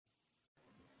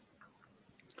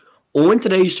On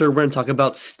today's show, we're going to talk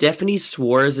about Stephanie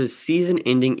Suarez's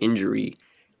season-ending injury,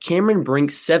 Cameron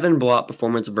Brink's 7-block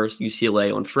performance versus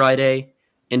UCLA on Friday,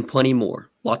 and plenty more.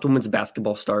 Locked Women's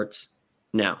Basketball starts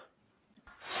now.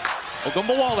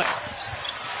 Ogunbowale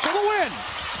for the win.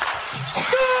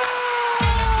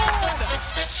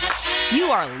 Good! You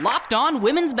are Locked On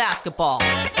Women's Basketball,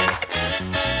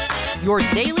 your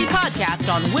daily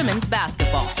podcast on women's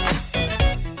basketball.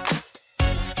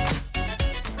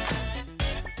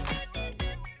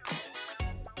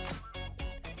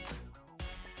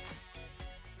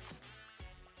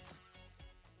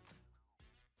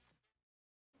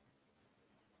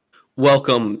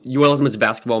 Welcome. You are Locked Women's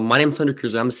Basketball. My name is Hunter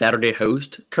Cruz. I'm a Saturday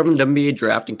host covering the WNBA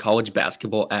draft and college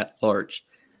basketball at large.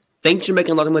 Thanks for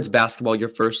making Locked Women's Basketball your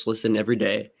first listen every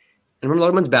day. And remember,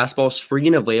 Locked Women's Basketball is free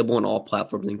and available on all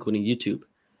platforms, including YouTube.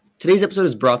 Today's episode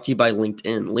is brought to you by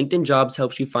LinkedIn. LinkedIn Jobs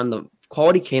helps you find the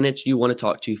quality candidates you want to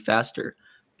talk to faster.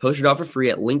 Post your offer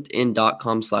free at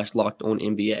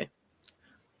linkedin.com/lockedonnba.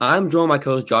 I'm joined by my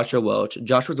co-host Joshua Welch.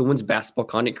 Joshua's a women's basketball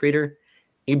content creator.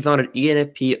 He can be found at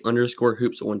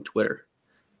ENFP_hoops on Twitter.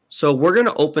 So we're going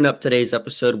to open up today's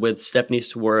episode with Stephanie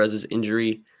Suarez's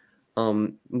injury.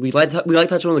 We like to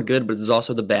touch on the good, but there's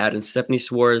also the bad. And Stephanie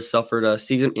Suarez suffered a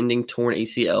season-ending torn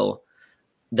ACL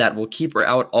that will keep her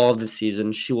out all of the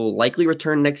season. She will likely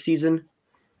return next season,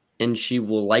 and she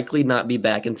will likely not be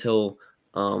back until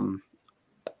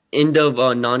end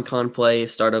of non-con play,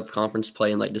 start of conference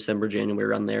play in like December, January,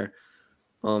 around there.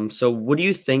 So what do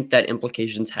you think that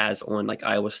implications has on like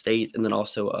Iowa State and then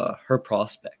also her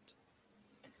prospect?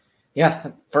 Yeah,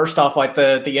 first off, like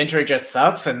the injury just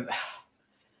sucks, and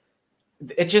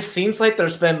it just seems like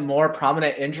there's been more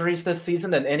prominent injuries this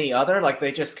season than any other. Like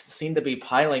they just seem to be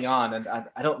piling on, and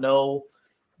I don't know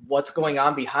what's going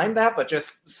on behind that, but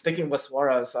just sticking with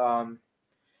Suarez,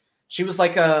 she was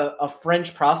like a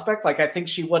fringe prospect. Like I think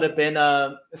she would have been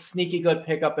a sneaky good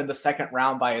pickup in the second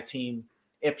round by a team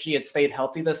if she had stayed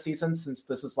healthy this season, since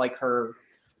this is like her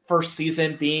first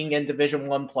season being in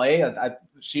Division I play.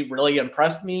 She really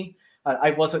impressed me.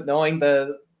 I wasn't knowing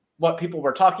what people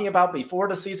were talking about before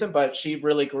the season, but she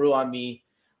really grew on me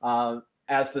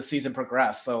as the season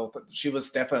progressed. So she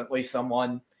was definitely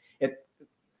someone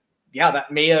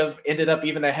that may have ended up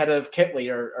even ahead of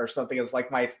Kitley or something as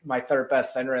like my third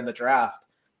best center in the draft,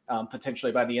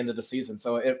 potentially by the end of the season.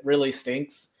 So it really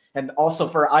stinks. And also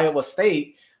for Iowa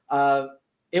State,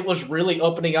 it was really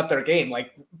opening up their game.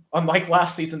 Like unlike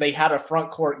last season, they had a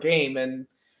front court game, and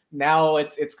now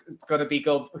it's going to be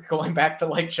going back to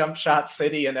like jump shot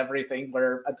city and everything,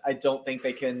 where I don't think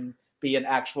they can be an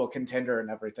actual contender and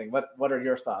everything. What are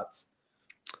your thoughts?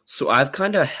 So I've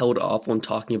kind of held off on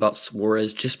talking about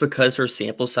Suarez just because her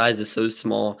sample size is so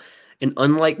small. And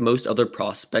unlike most other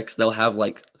prospects, they'll have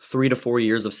like 3 to 4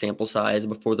 years of sample size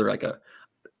before they're like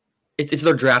it's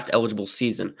their draft eligible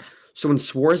season. So in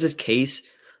Suarez's case,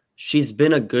 she's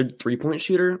been a good three-point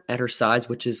shooter at her size,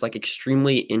 which is like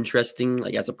extremely interesting,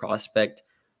 like as a prospect,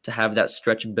 to have that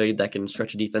stretchability that can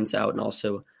stretch a defense out and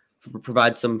also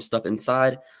provide some stuff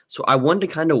inside. So I wanted to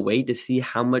kind of wait to see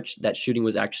how much that shooting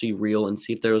was actually real and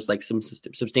see if there was like some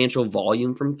substantial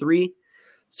volume from three.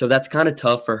 So that's kind of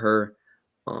tough for her,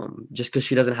 just because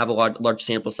she doesn't have a large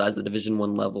sample size at the Division I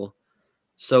level.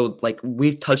 So like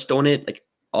we've touched on it like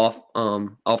off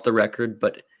the record,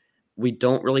 but we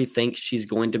don't really think she's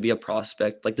going to be a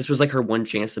prospect. Like this was like her one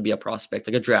chance to be a prospect,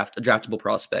 like a draftable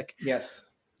prospect. Yes.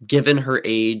 Given her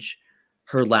age,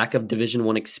 her lack of Division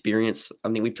I experience. I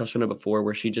mean, we've touched on it before,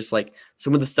 where she just like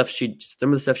some of the stuff she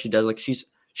does, like she's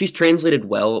translated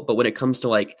well, but when it comes to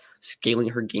like scaling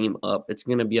her game up, it's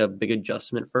going to be a big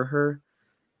adjustment for her.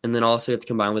 And then also you have to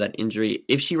combine with that injury.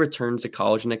 If she returns to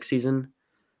college next season,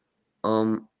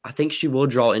 I think she will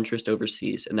draw interest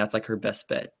overseas, and that's like her best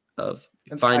bet of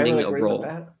finding a role.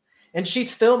 And she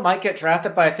still might get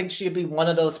drafted, but I think she'd be one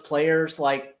of those players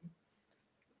like,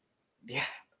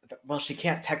 well, she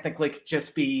can't technically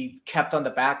just be kept on the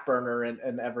back burner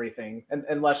and everything, and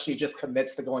unless she just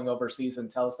commits to going overseas and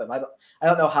tells them. I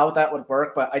don't know how that would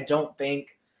work, but I don't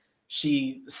think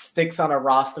she sticks on a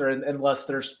roster unless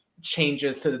there's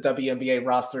changes to the WNBA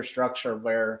roster structure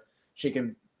where she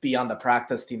can be on the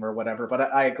practice team or whatever.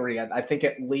 But I agree. I think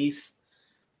at least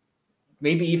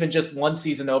maybe even just one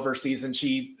season overseas, and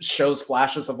she shows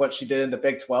flashes of what she did in the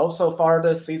Big 12 so far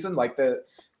this season. Like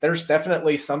there's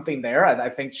definitely something there. I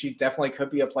think she definitely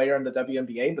could be a player in the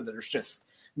WNBA, but there's just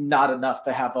not enough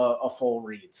to have a full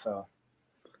read.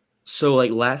 So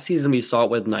like last season, we saw it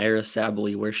with Naira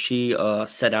Sabally, where she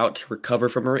set out to recover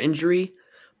from her injury,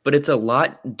 but it's a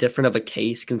lot different of a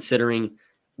case considering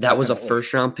that was a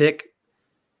first round pick.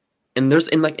 And there's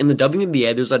in the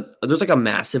WNBA, there's like a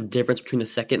massive difference between a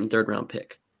second and third round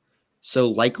pick. So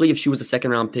likely if she was a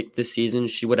second round pick this season,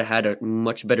 she would have had a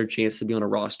much better chance to be on a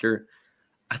roster.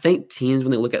 I think teams,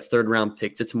 when they look at third round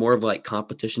picks, it's more of like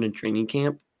competition and training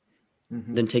camp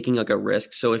than taking like a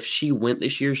risk. So if she went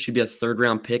this year, she'd be a third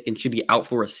round pick and she'd be out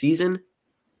for a season.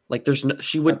 Like there's no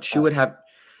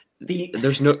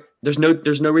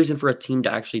reason for a team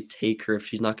to actually take her if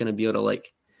she's not going to be able to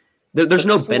like. There's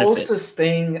no benefit. The closest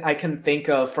thing I can think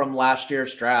of from last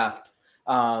year's draft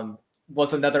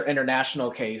was another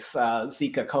international case,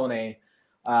 Zika Kone.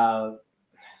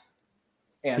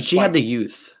 And she had the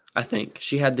youth, I think.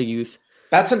 She had the youth.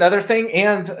 That's another thing.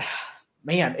 And,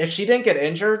 man, if she didn't get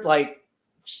injured, like,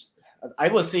 I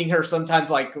was seeing her sometimes,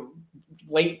 like,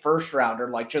 late first rounder,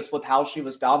 like, just with how she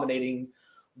was dominating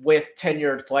with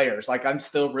tenured players. Like, I'm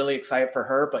still really excited for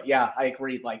her. But, yeah, I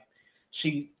agree. Like,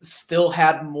 she still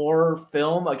had more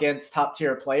film against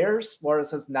top-tier players,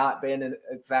 whereas has not been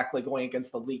exactly going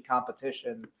against the league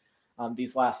competition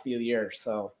these last few years.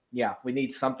 So, yeah, we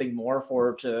need something more for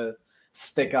her to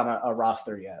stick on a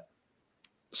roster yet.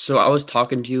 So I was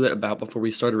talking to you about before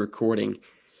we started recording.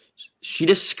 She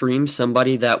just screams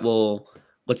somebody that will,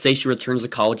 let's say she returns to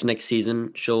college next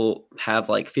season. She'll have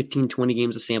like 15, 20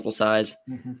 games of sample size.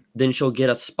 Then she'll get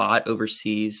a spot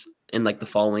overseas in like the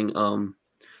following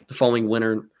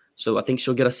winter. So I think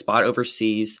she'll get a spot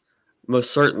overseas,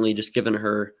 most certainly just given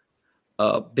her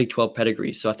Big 12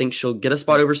 pedigree. So I think she'll get a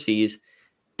spot overseas,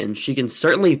 and she can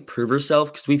certainly prove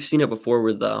herself because we've seen it before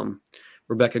with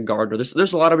Rebecca Gardner.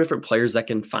 There's a lot of different players that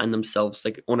can find themselves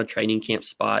like on a training camp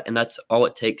spot, and that's all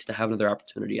it takes to have another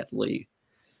opportunity at the league.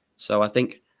 So I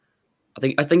think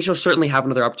she'll certainly have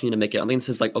another opportunity to make it. I think this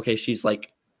is like, okay, she's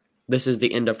like, this is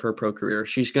the end of her pro career.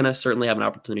 She's gonna certainly have an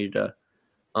opportunity to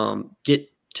get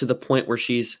to the point where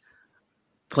she's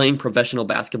playing professional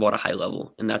basketball at a high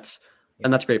level, and that's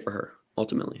great for her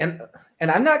ultimately. And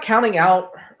I'm not counting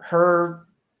out her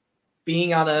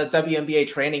being on a WNBA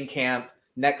training camp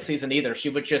next season either. She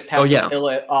would just have to kill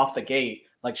it off the gate.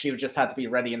 Like she would just have to be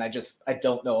ready. And I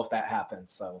don't know if that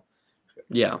happens. So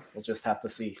yeah, we'll just have to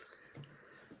see.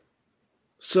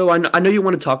 So I know you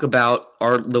want to talk about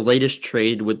the latest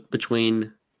trade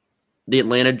between the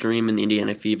Atlanta Dream and the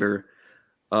Indiana Fever.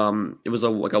 It was a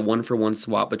 1-for-1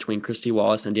 swap between Christy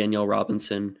Wallace and Danielle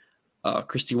Robinson.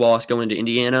 Christy Wallace going to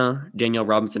Indiana, Danielle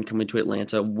Robinson coming to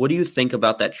Atlanta. What do you think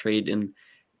about that trade, and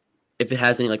if it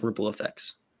has any like ripple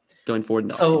effects going forward in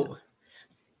the offseason?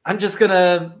 I'm just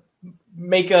gonna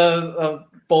make a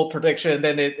bold prediction.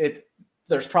 Then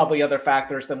there's probably other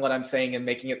factors than what I'm saying and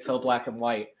making it so black and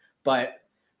white. But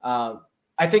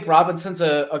I think Robinson's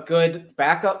a good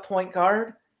backup point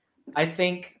guard. I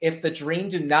think if the Dream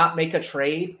do not make a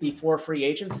trade before free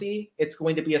agency, it's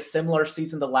going to be a similar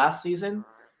season to last season.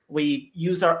 We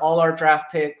use all our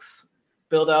draft picks,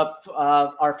 build up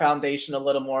our foundation a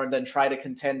little more, and then try to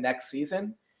contend next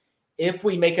season. If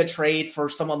we make a trade for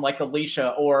someone like Alicia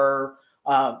or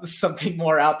something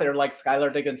more out there like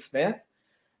Skylar Diggins-Smith,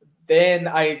 then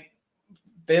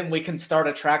we can start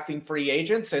attracting free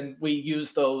agents, and we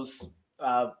use those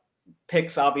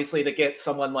picks obviously to get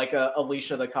someone like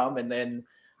Alicia to come and then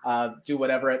do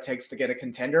whatever it takes to get a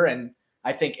contender. And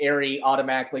I think Aerie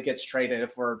automatically gets traded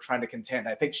if we're trying to contend.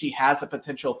 I think she has a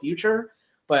potential future,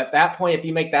 but at that point, if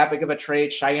you make that big of a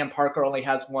trade, Cheyenne Parker only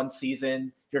has one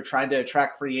season. You're trying to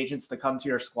attract free agents to come to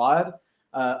your squad.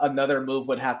 Another move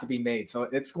would have to be made. So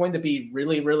it's going to be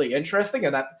really, really interesting.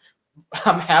 And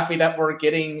I'm happy that we're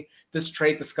getting this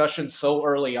trade discussion so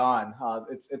early on.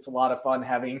 It's a lot of fun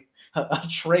having a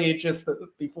trade just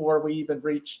before we even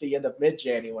reach the end of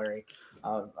mid-January.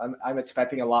 I'm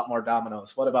expecting a lot more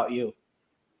dominoes. What about you?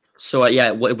 So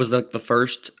it was like the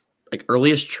first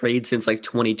earliest trade since like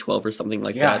 2012 or something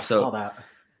like that. So I saw that.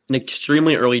 An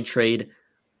extremely early trade.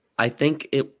 I think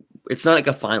it's not like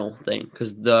a final thing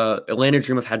because the Atlanta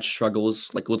Dream have had struggles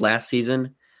like with last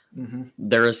season. Mm-hmm.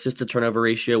 Their assist to turnover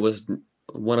ratio was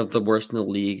one of the worst in the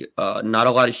league. Not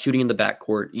a lot of shooting in the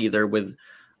backcourt either with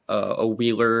a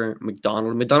Wheeler,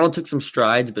 McDonald. McDonald took some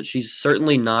strides, but she's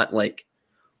certainly not like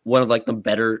one of like the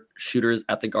better shooters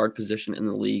at the guard position in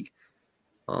the league.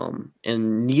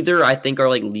 And neither I think are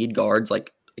like lead guards,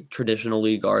 like traditional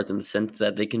lead guards in the sense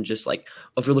that they can just like,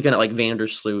 if you're looking at like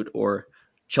Vandersloot or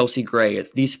Chelsea Gray,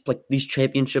 these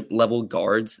championship level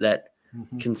guards that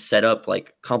can set up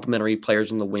like complementary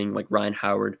players on the wing, like Ryan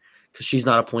Howard, because she's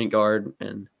not a point guard.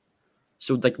 And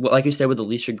so like you said with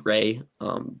Alicia Gray,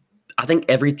 I think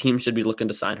every team should be looking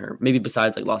to sign her, maybe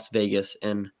besides like Las Vegas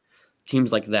and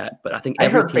teams like that. But I think I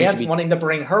every heard team should fans be. wanting to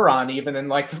bring her on even and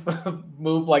like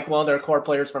move like one of their core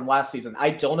players from last season. I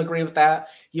don't agree with that.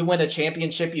 You win a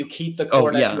championship, you keep the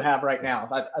core that you have right now.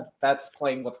 That's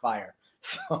playing with fire.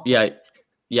 So Yeah.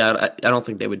 I don't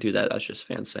think they would do that. That's just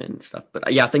fans saying stuff.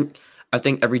 But yeah, I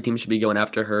think every team should be going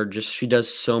after her. Just she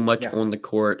does so much on the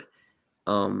court.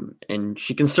 And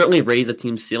she can certainly raise a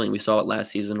team's ceiling. We saw it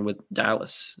last season with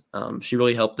Dallas. She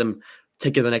really helped them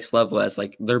take it to the next level as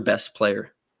like their best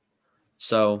player.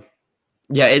 So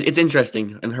yeah, it's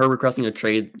interesting. And her requesting a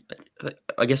trade,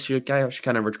 I guess she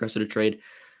kind of requested a trade.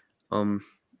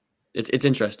 It's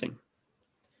interesting.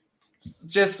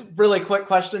 Just really quick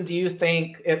question. Do you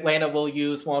think Atlanta will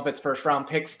use one of its first round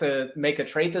picks to make a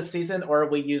trade this season, or are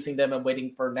we using them and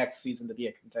waiting for next season to be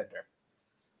a contender?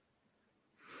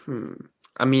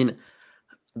 I mean,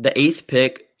 the 8th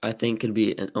pick, I think could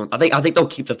be. I think they'll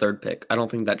keep the 3rd pick. I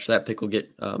don't think that pick will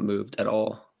get moved at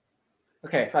all.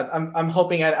 Okay, I'm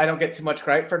hoping I don't get too much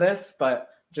gripe for this, but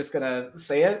I'm just gonna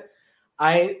say it.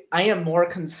 I am more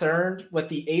concerned with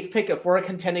the 8th pick if we're a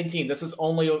contending team. This is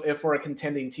only if we're a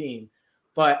contending team,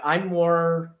 but I'm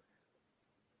more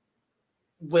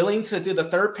willing to do the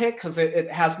 3rd pick because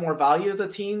it has more value to the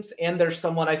teams, and there's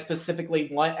someone I specifically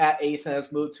want at 8th and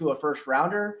has moved to a first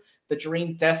rounder. The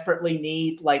Dream desperately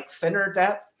need like center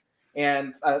depth,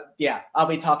 and I'll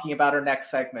be talking about our next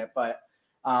segment. But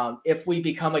if we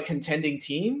become a contending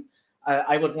team,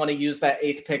 I would want to use that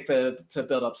 8th pick to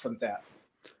build up some depth.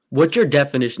 What's your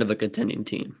definition of a contending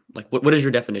team? Like, what is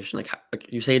your definition? Like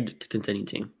you say a contending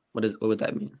team. What would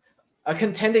that mean? A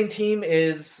contending team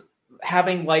is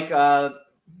having like a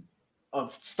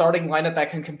starting lineup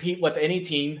that can compete with any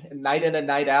team night in and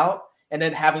night out, and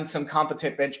then having some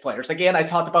competent bench players. Again, I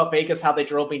talked about Vegas, how they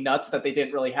drove me nuts that they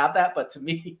didn't really have that. But to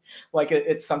me, like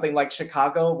it's something like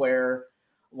Chicago where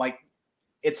like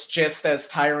it's just as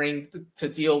tiring to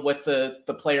deal with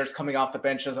the players coming off the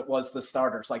bench as it was the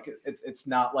starters. Like it's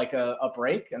not like a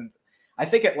break. And I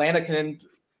think Atlanta can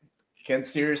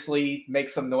seriously make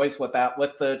some noise with that,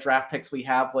 with the draft picks we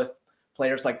have with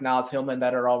players like Naz Hillman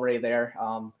that are already there.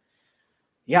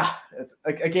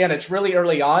 Again, it's really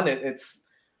early on. It's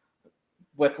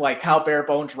with like how bare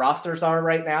bones rosters are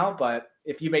right now. But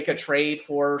if you make a trade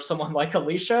for someone like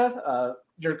Alicia,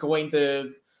 you're going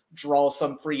to draw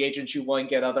some free agents you wouldn't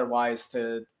get otherwise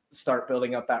to start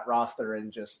building up that roster and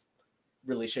just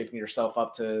really shaping yourself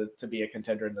up to be a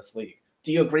contender in this league.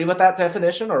 Do you agree with that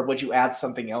definition, or would you add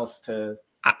something else to?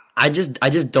 I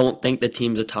just don't think the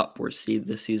team's a top 4 seed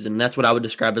this season. That's what I would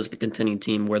describe as a contending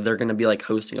team where they're going to be like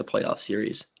hosting a playoff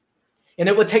series. And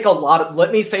it would take a lot of,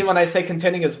 let me say when I say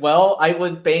contending as well, I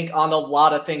would bank on a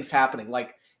lot of things happening.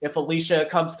 Like if Alicia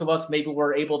comes to us, maybe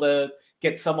we're able to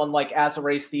get someone like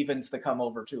Azurá Stevens to come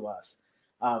over to us.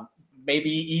 Maybe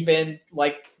even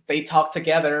like they talk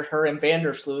together, her and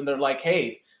Vandersloot, and they're like,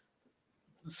 hey,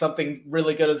 something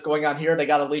really good is going on here. They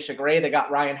got Alicia Gray, they got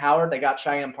Ryan Howard, they got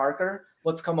Cheyenne Parker.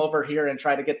 Let's come over here and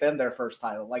try to get them their first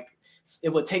title. Like it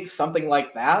would take something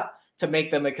like that to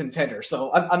make them a contender.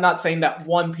 So I'm not saying that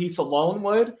one piece alone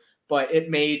would, but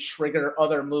it may trigger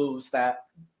other moves that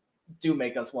do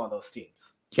make us one of those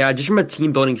teams. Yeah, just from a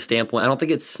team building standpoint, I don't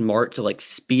think it's smart to like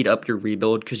speed up your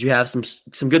rebuild because you have some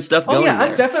good stuff going. Yeah, there.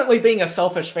 I'm definitely being a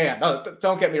selfish fan. No,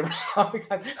 don't get me wrong.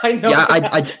 I know. Yeah,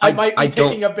 I might be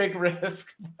taking a big risk.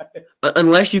 But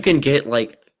unless you can get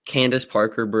like Candace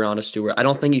Parker, Brianna Stewart, I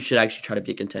don't think you should actually try to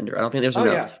be a contender. I don't think there's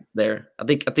enough there. I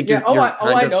think. Yeah.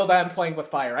 I know that I'm playing with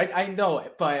fire. I know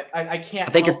it, but I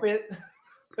can't help it.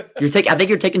 I think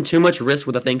you're taking too much risk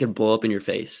with a thing could blow up in your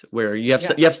face. Where you have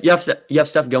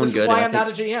stuff going this good. Is why I'm not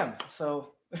a GM.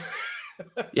 So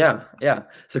yeah.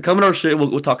 So coming on our show,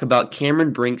 we'll talk about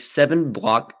Cameron Brink's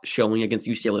 7-block showing against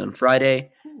UCLA on Friday,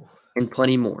 and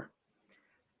plenty more.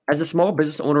 As a small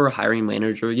business owner or hiring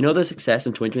manager, you know the success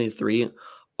in 2023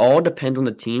 all depends on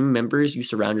the team members you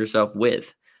surround yourself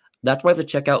with. That's why I have to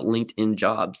check out LinkedIn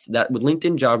Jobs. With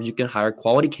LinkedIn Jobs, you can hire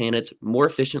quality candidates more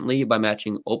efficiently by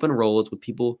matching open roles with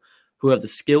people who have the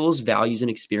skills, values, and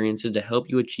experiences to help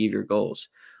you achieve your goals.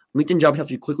 LinkedIn Jobs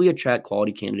helps you quickly attract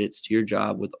quality candidates to your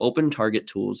job with open target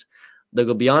tools that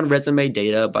go beyond resume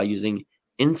data by using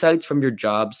insights from your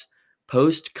job's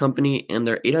post, company, and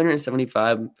their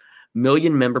 875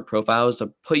 million member profiles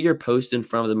to put your post in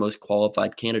front of the most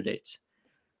qualified candidates.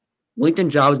 LinkedIn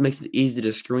Jobs makes it easy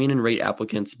to screen and rate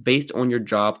applicants based on your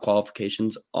job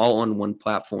qualifications all on one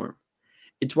platform.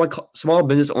 It's why small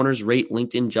business owners rate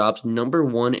LinkedIn Jobs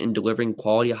 #1 in delivering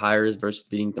quality hires versus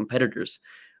leading competitors.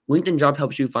 LinkedIn Jobs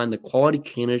helps you find the quality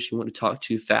candidates you want to talk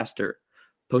to faster.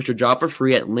 Post your job for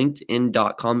free at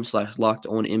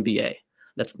linkedin.com/lockedonnba.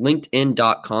 That's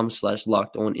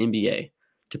linkedin.com/lockedonnba.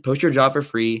 To post your job for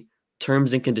free,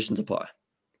 Terms and conditions apply.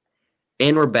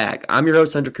 And we're back. I'm your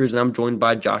host, Hunter Cruz, and I'm joined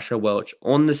by Joshua Welch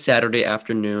on this Saturday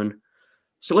afternoon.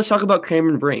 So let's talk about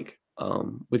Cameron Brink.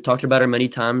 We've talked about her many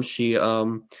times. She,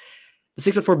 the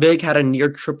 6'4" big, had a near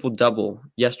triple-double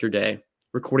yesterday,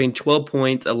 recording 12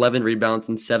 points, 11 rebounds,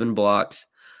 and 7 blocks.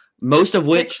 Most of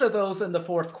which 6 of those in the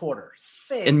fourth quarter.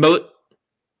 6.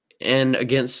 And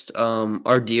against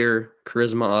our dear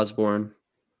Charisma Osborne.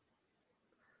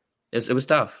 It was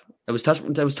tough. It was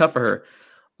tough for her.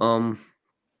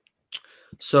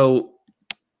 So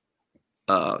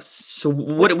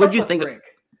what do you think? Brink.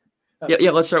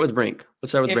 Yeah. Let's start with Brink.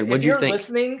 Brink. What do you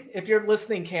think? If you're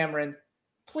listening, Cameron,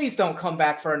 please don't come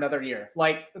back for another year.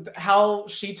 Like how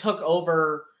she took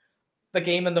over the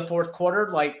game in the fourth quarter.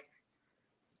 Like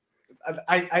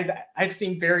I've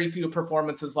seen very few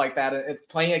performances like that.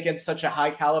 Playing against such a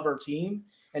high caliber team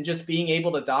and just being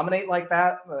able to dominate like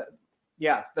that.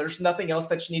 Yeah, there's nothing else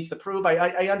that she needs to prove.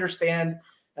 I understand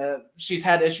she's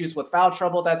had issues with foul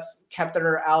trouble that's kept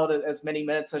her out as many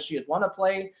minutes as she would want to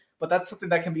play, but that's something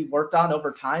that can be worked on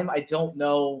over time. I don't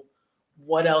know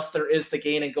what else there is to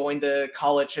gain in going to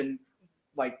college and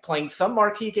like playing some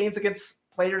marquee games against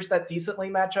players that decently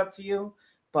match up to you.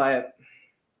 But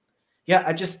yeah,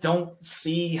 I just don't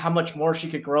see how much more she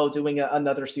could grow doing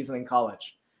another season in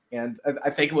college. And I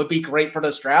think it would be great for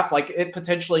this draft. Like it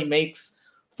potentially makes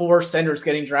 4 centers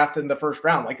getting drafted in the first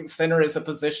round. Like center is a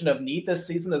position of need this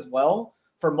season as well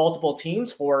for multiple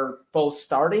teams, for both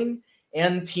starting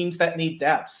and teams that need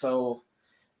depth. So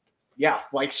yeah,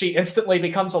 like she instantly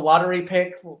becomes a lottery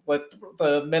pick with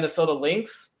the Minnesota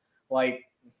Lynx. Like,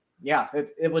 yeah,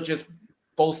 it would just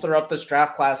bolster up this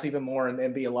draft class even more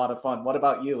and be a lot of fun. What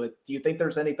about you? Do you think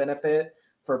there's any benefit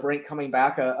for Brink coming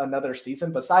back another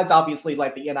season besides obviously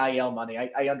like the NIL money?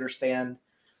 I understand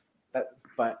that,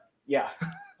 but yeah.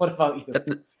 What about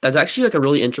you? That's actually like a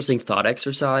really interesting thought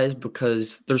exercise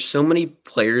because there's so many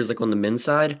players like on the men's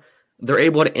side, they're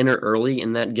able to enter early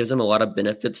and that gives them a lot of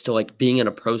benefits to like being in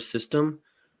a pro system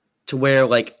to where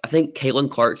like I think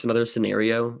Caitlin Clark's another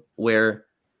scenario where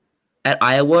at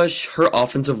Iowa, her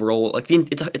offensive role, like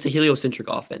it's a heliocentric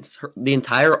offense. The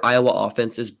entire Iowa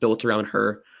offense is built around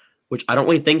her, which I don't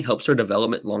really think helps her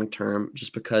development long term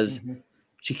just because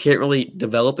she can't really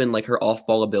develop in like her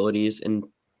off-ball abilities and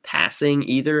passing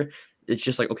either. It's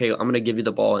just like, okay, I'm going to give you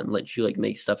the ball and let you like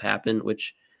make stuff happen,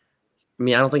 which I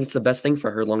mean, I don't think it's the best thing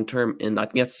for her long term. And I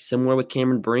think that's similar with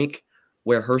Cameron Brink,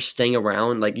 where her staying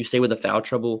around, like you say with the foul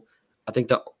trouble, I think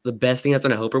the best thing that's going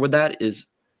to help her with that is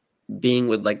being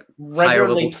with like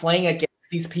regularly playing against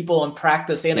these people in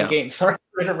practice and in games. Sorry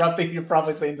for interrupting. You're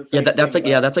probably saying the same. That's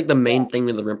like the main thing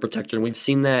with the rim protector. And we've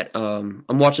seen that. I'm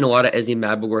watching a lot of Ezi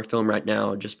Mabagor film right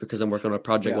now just because I'm working on a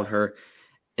project on her.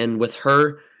 And with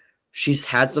her, she's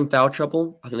had some foul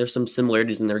trouble. I think there's some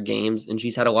similarities in their games, and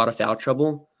she's had a lot of foul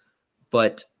trouble,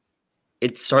 but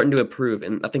it's starting to improve.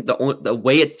 And I think the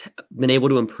way it's been able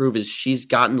to improve is she's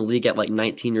gotten the league at like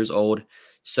 19 years old.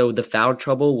 So the foul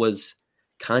trouble was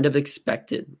kind of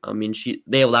expected. I mean,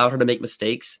 they allowed her to make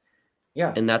mistakes.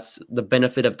 Yeah. And that's the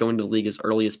benefit of going to the league as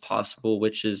early as possible,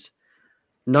 which is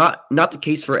not the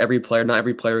case for every player. Not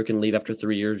every player can leave after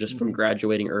 3 years just from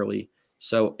graduating early.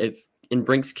 So in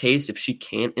Brink's case, if she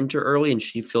can't enter early and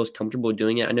she feels comfortable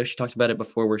doing it, I know she talked about it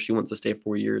before where she wants to stay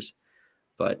 4 years,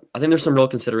 but I think there's some real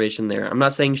consideration there. I'm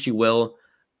not saying she will.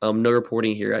 No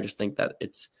reporting here. I just think that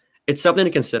it's something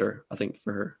to consider, I think,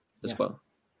 for her as well.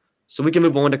 So we can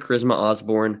move on to Charisma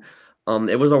Osborne.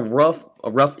 It was a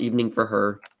rough evening for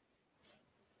her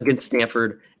against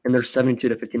Stanford in their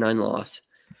 72-59 loss.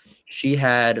 She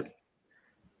had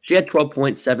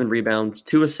 12.7 rebounds,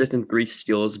 2 assists, and 3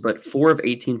 steals, but 4 of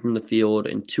 18 from the field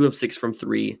and 2 of 6 from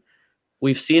 3.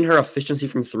 We've seen her efficiency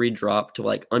from 3 drop to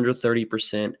like under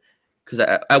 30%, because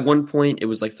at one point it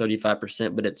was like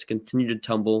 35%, but it's continued to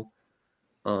tumble.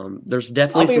 There's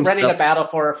definitely I'll be ready to battle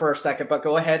for her for a second, but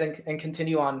go ahead and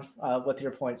continue on with your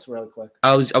points really quick.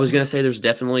 I was going to say there's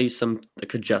definitely some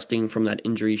like adjusting from that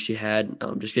injury she had,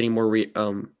 just getting more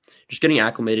just getting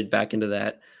acclimated back into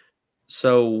that.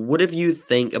 So what did you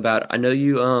think about, I know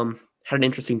you had an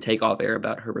interesting take off air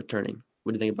about her returning.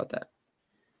 What do you think about that?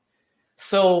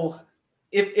 So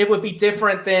it would be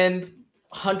different than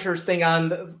Hunter's thing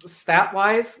on stat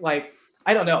wise. Like,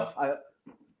 I don't know.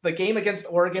 The game against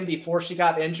Oregon before she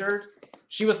got injured,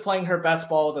 she was playing her best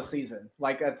ball of the season.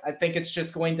 Like, I think it's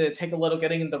just going to take a little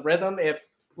getting in the rhythm. If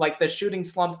like the shooting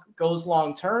slump goes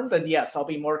long term, then yes, I'll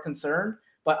be more concerned,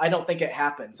 but I don't think it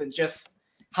happens. And just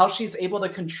how she's able to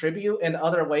contribute in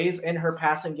other ways in her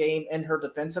passing game, in her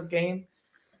defensive game.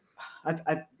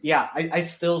 I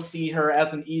still see her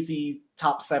as an easy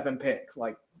top 7 pick.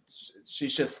 Like,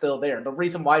 she's just still there. The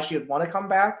reason why she would want to come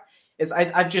back is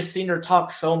I've just seen her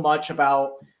talk so much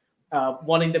about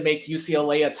wanting to make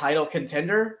UCLA a title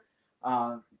contender.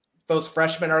 Those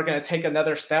freshmen are going to take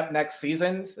another step next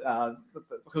season.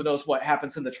 Who knows what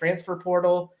happens in the transfer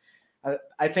portal?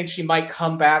 I think she might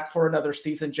come back for another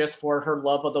season just for her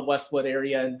love of the Westwood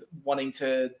area and wanting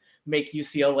to make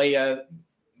UCLA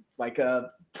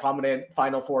a prominent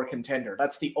Final Four contender.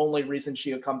 That's the only reason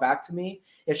she would come back to me.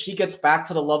 If she gets back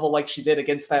to the level like she did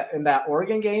in that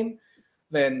Oregon game,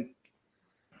 then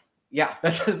yeah,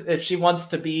 if she wants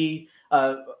to be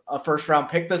a first round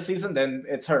pick this season, then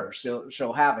it's her.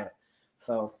 She'll have it.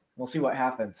 So we'll see what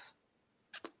happens.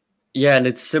 Yeah, and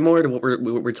it's similar to what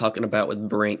we're talking about with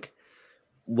Brink.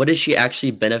 What is she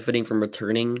actually benefiting from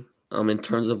returning in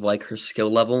terms of like her skill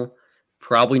level?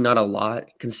 Probably not a lot,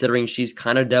 considering she's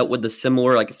kind of dealt with the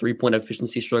similar like 3-point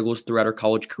efficiency struggles throughout her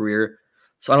college career.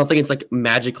 So I don't think it's like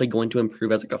magically going to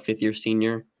improve as like a fifth-year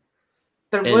senior.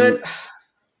 I don't know.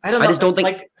 I just don't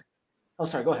think. Oh,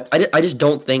 sorry. Go ahead. I just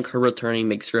don't think her returning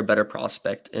makes her a better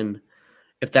prospect. And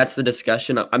if that's the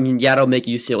discussion, I mean, yeah, it'll make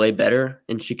UCLA better,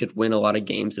 and she could win a lot of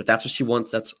games. If that's what she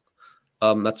wants, that's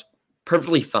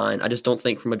perfectly fine. I just don't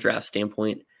think from a draft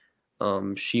standpoint,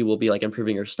 she will be like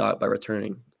improving her stock by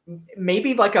returning.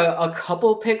 Maybe like a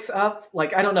couple picks up.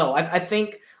 Like, I don't know. I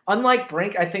think unlike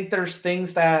Brink, I think there's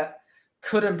things that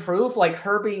could improve, like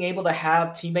her being able to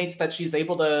have teammates that she's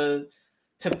able to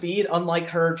feed, unlike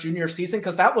her junior season,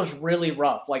 because that was really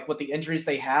rough. Like with the injuries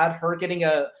they had, her getting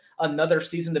another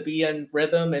season to be in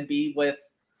rhythm and be with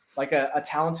like a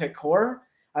talented core,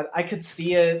 I could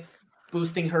see it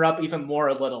boosting her up even more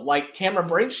a little. Like Cameron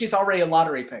Brink, she's already a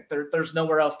lottery pick. There's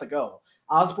nowhere else to go.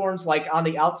 Osborne's like on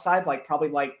the outside, like probably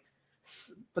like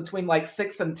between like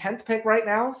 6th and 10th pick right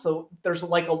now. So there's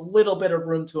like a little bit of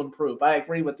room to improve. I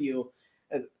agree with you.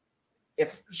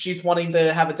 If she's wanting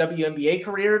to have a WNBA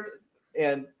career,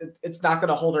 and it's not going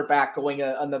to hold her back going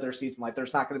another season. Like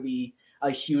there's not going to be a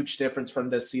huge difference from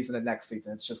this season and next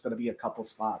season. It's just going to be a couple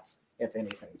spots, if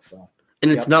anything. So,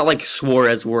 and it's not like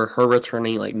Suarez where her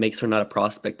returning like makes her not a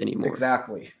prospect anymore.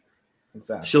 Exactly.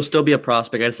 She'll still be a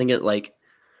prospect. I just think it like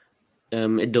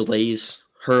it delays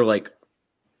her like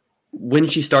when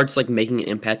she starts like making an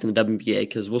impact in the WNBA,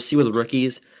 because we'll see with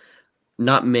rookies.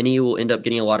 Not many will end up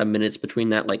getting a lot of minutes between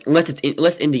that. Like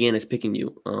unless Indiana's picking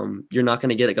you, you're not going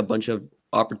to get like a bunch of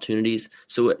opportunities.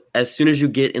 So as soon as you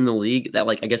get in the league, that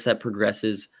like I guess that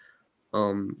progresses.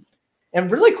 And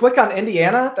really quick on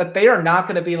Indiana, that they are not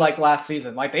going to be like last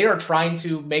season. Like they are trying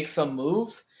to make some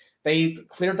moves. They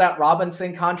cleared that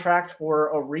Robinson contract for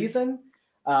a reason.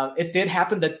 It did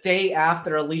happen the day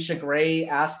after Alicia Gray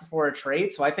asked for a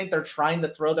trade. So I think they're trying to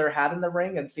throw their hat in the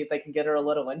ring and see if they can get her a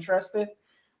little interested.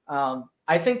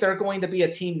 I think they're going to be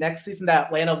a team next season that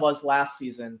Atlanta was last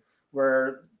season,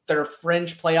 where they're a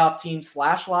fringe playoff team /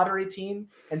 lottery team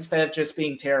instead of just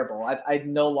being terrible. I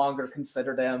no longer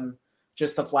consider them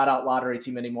just a flat out lottery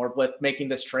team anymore. With making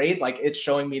this trade, like it's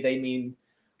showing me they mean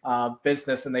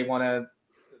business and they want to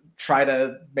try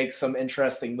to make some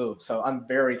interesting moves. So I'm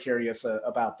very curious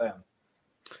about them.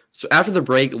 So after the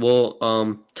break, we'll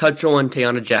touch on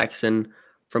Tayana Jackson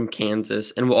from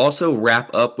Kansas, and we'll also wrap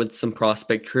up with some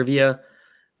prospect trivia.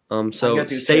 So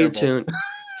stay tuned.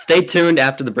 Stay tuned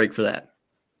after the break for that.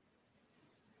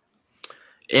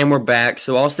 And we're back.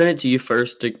 So I'll send it to you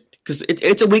first because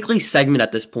it's a weekly segment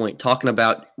at this point, talking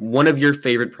about one of your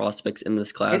favorite prospects in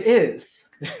this class. It is.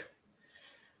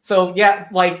 So yeah,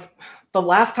 like the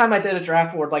last time I did a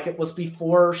draft board, like it was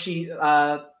before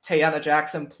Tayana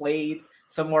Jackson played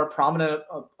some more prominent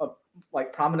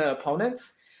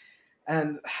opponents.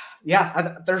 And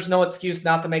yeah, there's no excuse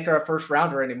not to make her a first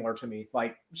rounder anymore to me.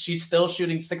 Like she's still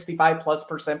shooting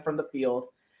 65+% from the field.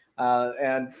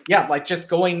 And yeah, like just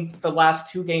going the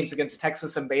last 2 games against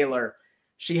Texas and Baylor,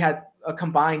 she had a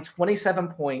combined 27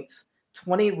 points,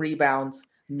 20 rebounds,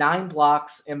 9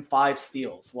 blocks, and 5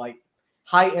 steals. Like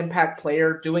high impact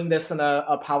player doing this in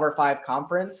a Power 5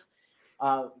 conference.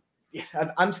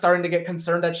 I'm starting to get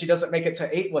concerned that she doesn't make it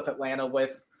to 8 with Atlanta,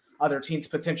 with other teams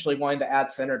potentially wanting to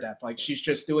add center depth. Like she's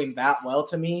just doing that well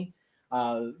to me.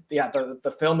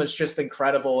 The film is just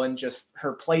incredible, and just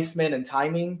her placement and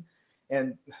timing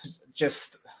and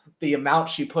just the amount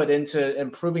she put into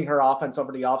improving her offense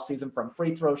over the offseason, from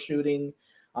free throw shooting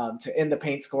to in the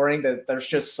paint scoring, that there's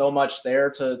just so much there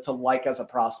to like as a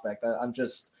prospect. I'm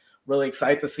just really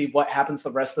excited to see what happens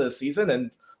the rest of the season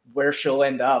and where she'll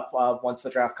end up once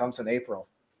the draft comes in April.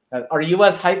 Are you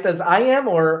as hyped as I am,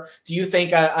 or do you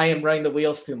think I am running the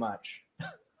wheels too much?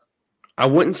 I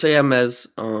wouldn't say I'm as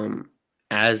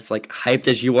like hyped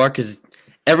as you are, because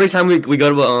every time we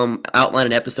go to outline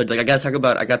an episode, like I gotta talk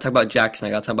about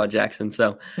Jackson.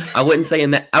 So I wouldn't say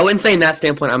in that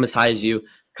standpoint I'm as high as you.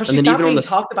 Because she's not being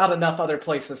talked about enough other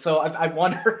places, so I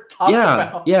want her talked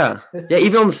about. Yeah.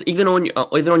 Even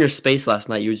on your space last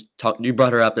night, you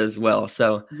brought her up as well.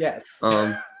 So yes,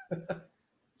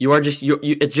 you are just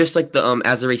it's just like the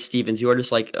Azare Stevens. You are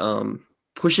just like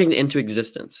pushing it into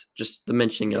existence, just the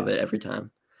mentioning of it every time.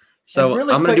 So and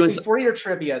really I'm gonna quick, before your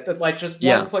trivia, like just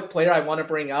one quick player I want to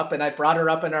bring up, and I brought her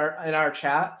up in our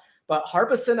chat, but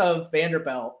Harbison of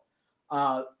Vanderbilt,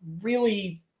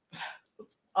 really.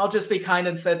 I'll just be kind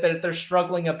and said that they're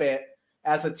struggling a bit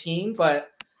as a team, but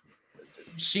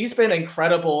she's been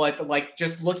incredible at like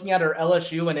just looking at her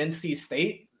LSU and NC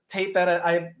State tape that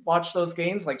I watched those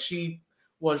games. Like she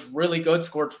was really good,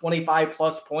 scored 25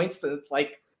 plus points,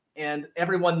 and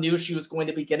everyone knew she was going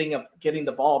to be getting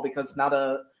the ball because there's not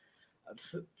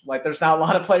a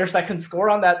lot of players that can score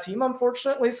on that team,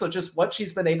 unfortunately. So just what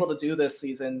she's been able to do this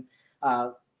season,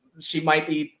 she might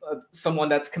be someone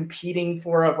that's competing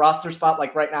for a roster spot.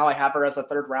 Like right now I have her as a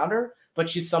third rounder, but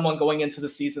she's someone going into the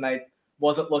season I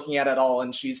wasn't looking at all.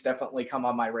 And she's definitely come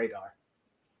on my radar.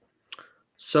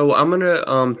 So I'm going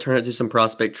to turn it to some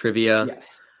prospect trivia.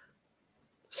 Yes.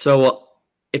 So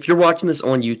if you're watching this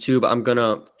on YouTube, I'm going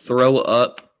to throw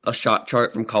up a shot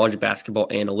chart from College Basketball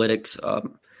Analytics.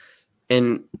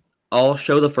 And I'll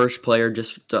show the first player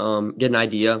just to get an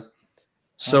idea.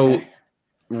 So okay.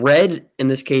 Red in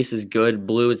this case is good.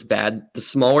 Blue is bad. The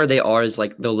smaller they are is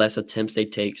like the less attempts they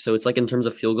take. So it's like in terms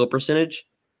of field goal percentage.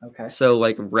 Okay. So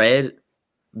like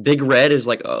big red is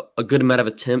like a good amount of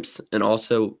attempts and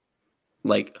also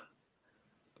like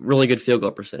really good field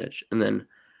goal percentage. And then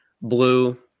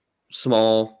blue,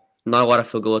 small, not a lot of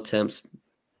field goal attempts,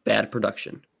 bad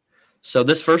production. So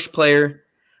this first player,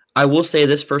 I will say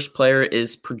this first player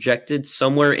is projected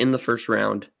somewhere in the first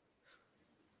round.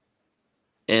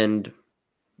 And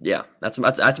yeah, that's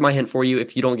my hint for you.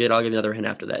 If you don't get it, I'll give you another hint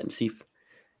after that and see.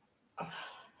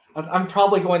 I'm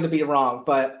probably going to be wrong,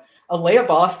 but Alea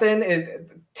Boston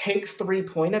takes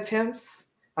 3-point attempts.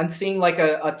 I'm seeing like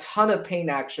a ton of paint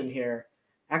action here.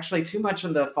 Actually, too much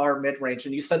in the far mid-range.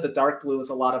 And you said the dark blue is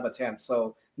a lot of attempts,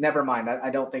 so never mind.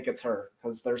 I don't think it's her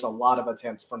because there's a lot of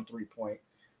attempts from 3-point,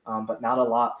 but not a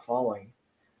lot falling.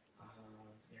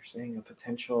 You're saying a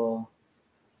potential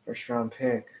first-round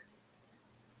pick.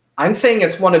 I'm saying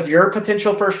it's one of your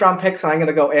potential first-round picks, and I'm going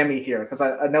to go Emmy here because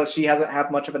I know she hasn't had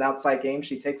much of an outside game.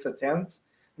 She takes attempts.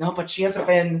 No, but she hasn't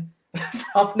been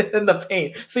dominant in the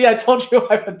paint. See, I told you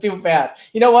I would do bad.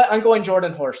 You know what? I'm going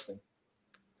Jordan Horston.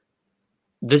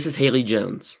 This is Haley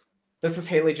Jones. This is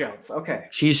Haley Jones. Okay.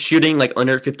 She's shooting like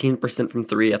under 15% from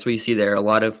 3. That's what you see there. A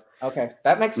lot of. Okay,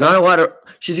 that makes sense. Not a lot of.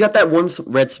 She's got that one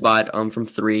red spot from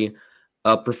 3.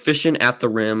 Proficient at the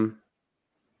rim.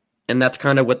 And that's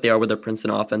kind of what they are with their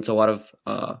Princeton offense. A lot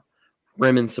of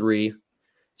rim and 3.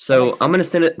 So I'm gonna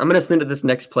send it to this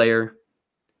next player.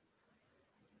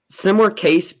 Similar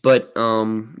case, but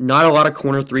not a lot of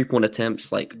corner 3-point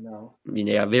attempts. Like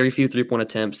very few 3-point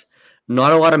attempts.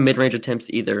 Not a lot of mid-range attempts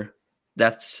either.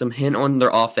 That's some hint on their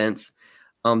offense.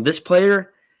 This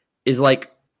player is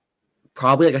like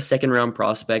probably like a second-round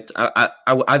prospect. I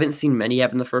haven't seen many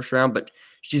yet in the first round, but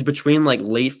she's between like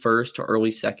late first to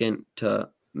early second to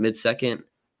mid-second.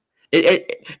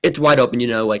 It's wide open,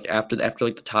 like after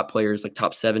like the top players, like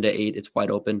top 7 to 8, it's wide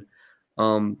open.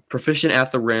 Proficient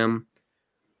at the rim.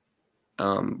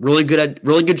 Really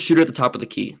good shooter at the top of the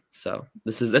key. So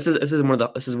this is one of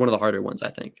the harder ones, I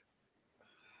think.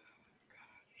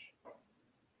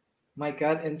 My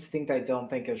gut instinct, I don't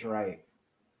think is right.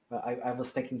 I was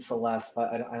thinking Celeste,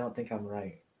 but I don't think I'm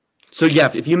right. So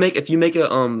yeah, if you make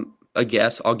a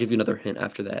guess, I'll give you another hint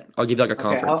after that. I'll give you like a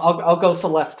conference. I'll go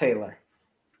Celeste Taylor.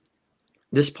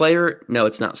 This player, no,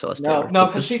 it's not Celeste Taylor. No,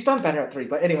 because she's done better at 3.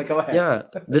 But anyway, go ahead. Yeah,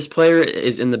 this player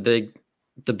is in the Big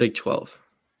 12.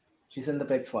 She's in the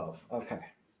Big 12. Okay.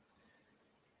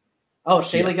 Oh,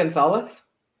 Shaylee Gonzalez?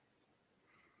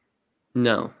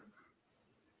 No.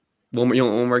 One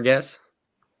more guess?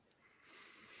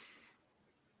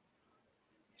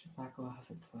 Blackwell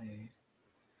hasn't played.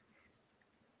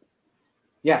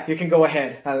 Yeah, you can go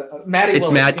ahead. Maddie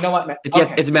Williams. You know what?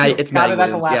 It's Maddie. It's Maddie Williams.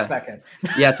 At the last second.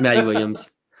 Yeah, it's Maddie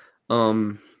Williams.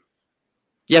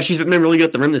 Yeah, she's been really good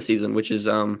at the rim this season, which is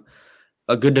a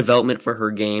good development for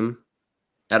her game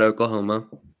at Oklahoma.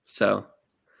 So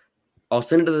I'll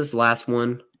send it to this last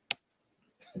one.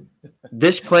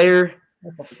 This player. I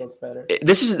hope it goes better.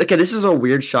 This is a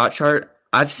weird shot chart.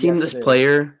 I've seen this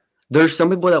player. There's some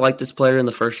people that like this player in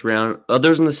the first round,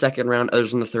 others in the second round,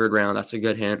 others in the third round. That's a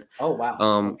good hint. Oh wow.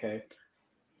 Okay.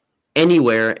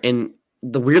 Anywhere, and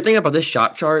the weird thing about this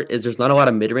shot chart is there's not a lot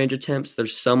of mid-range attempts.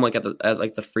 There's some like at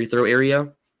the free throw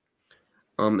area,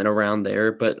 and around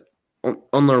there. But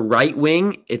on the right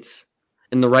wing, it's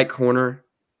in the right corner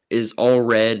is all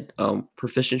red,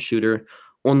 proficient shooter.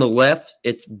 On the left,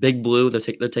 it's big blue.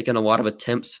 They're taking a lot of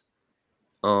attempts,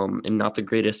 and not the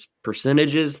greatest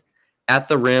percentages. At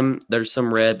the rim, there's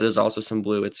some red, but there's also some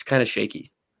blue. It's kind of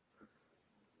shaky.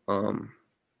 Do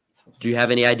you have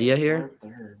any idea here?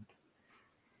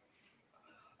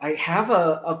 I have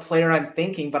a player I'm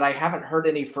thinking, but I haven't heard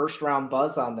any first round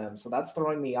buzz on them, so that's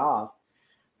throwing me off.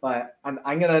 But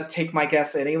I'm gonna take my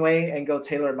guess anyway and go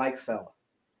Taylor Mikesell.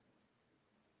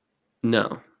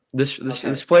 No.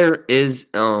 This player is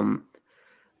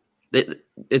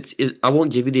it's I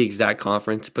won't give you the exact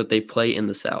conference, but they play in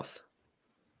the South,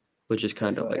 which is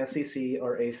kind of like SEC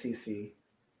or ACC.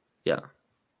 Yeah.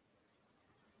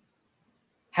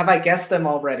 Have I guessed them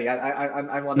already?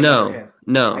 I want to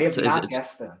No. I have not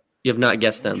guessed them. You have not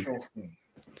guessed them. Interesting.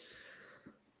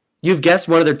 You've guessed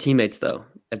one of their teammates though,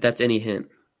 if that's any hint.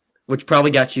 Which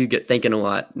probably got you thinking a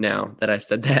lot now that I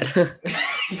said that.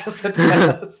 Yes, it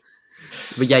does.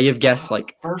 But yeah, you've guessed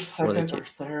like first, second, or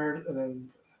third, and then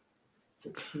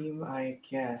the team I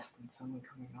guessed, and someone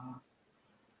coming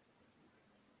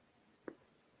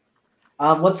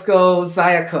off. Let's go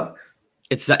Zia Cook.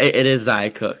 It is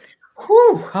Zia Cook.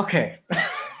 Whew, okay.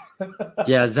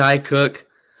 Yeah, Zia Cook.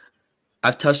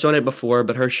 I've touched on it before,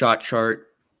 but her shot chart.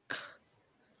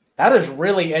 That is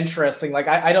really interesting. Like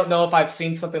I don't know if I've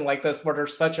seen something like this where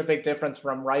there's such a big difference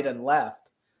from right and left.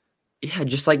 Yeah,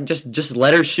 just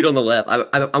let her shoot on the left.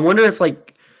 I wonder if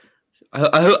like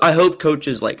I hope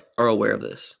coaches like are aware of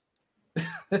this.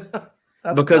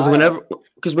 Because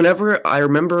whenever I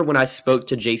remember when I spoke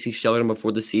to JC Sheldon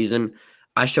before the season,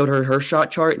 I showed her shot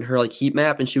chart and her like heat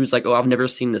map, and she was like, "Oh, I've never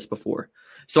seen this before."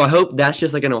 So I hope that's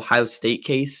just like an Ohio State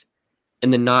case,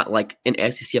 and then not like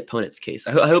an SEC opponent's case.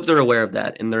 I hope they're aware of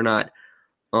that, and they're not.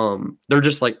 They're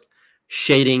just like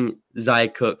shading Zia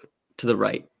Cook to the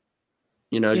right.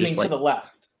 You know, you just mean like to the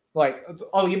left. Like,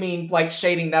 oh, you mean like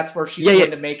shading? That's where she's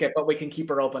going to make it, but we can keep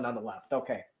her open on the left.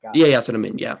 Okay, got it. Yeah, that's what I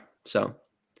mean. Yeah, so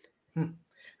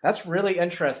that's really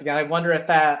interesting. I wonder if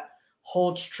that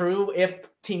holds true if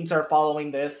teams are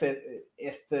following this.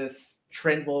 If this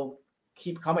trend will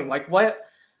keep coming. Like, what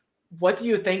do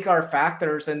you think are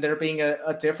factors in there being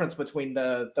a difference between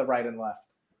the right and left?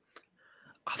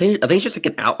 I think it's just like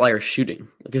an outlier shooting.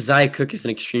 Because Zia Cook is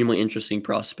an extremely interesting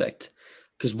prospect.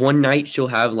 Because one night she'll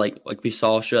have like we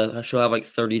saw, she'll have like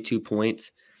 32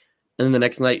 points, and then the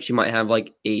next night she might have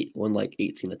like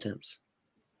 18 attempts.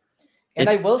 And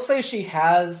I will say she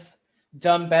has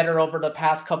done better over the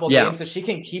past couple games. If she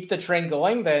can keep the trend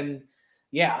going, then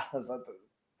yeah,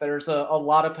 there's a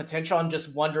lot of potential. I'm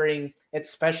just wondering,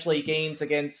 especially games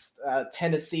against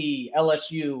Tennessee,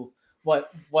 LSU,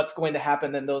 what's going to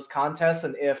happen in those contests,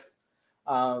 and if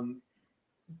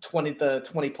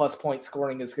 20 plus point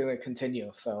scoring is going to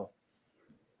continue. So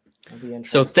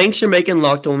thanks for making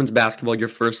Locked On Women's Basketball your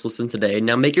first listen today.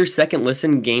 Now make your second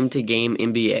listen Game to Game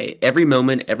NBA. Every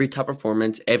moment, every top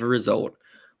performance, every result.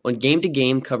 On Game to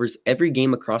Game covers every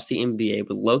game across the NBA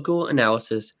with local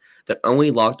analysis that only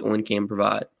Locked On can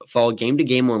provide. Follow Game to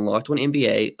Game on Locked On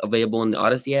NBA, available in the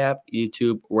Odyssey app,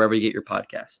 YouTube, wherever you get your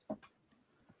podcast.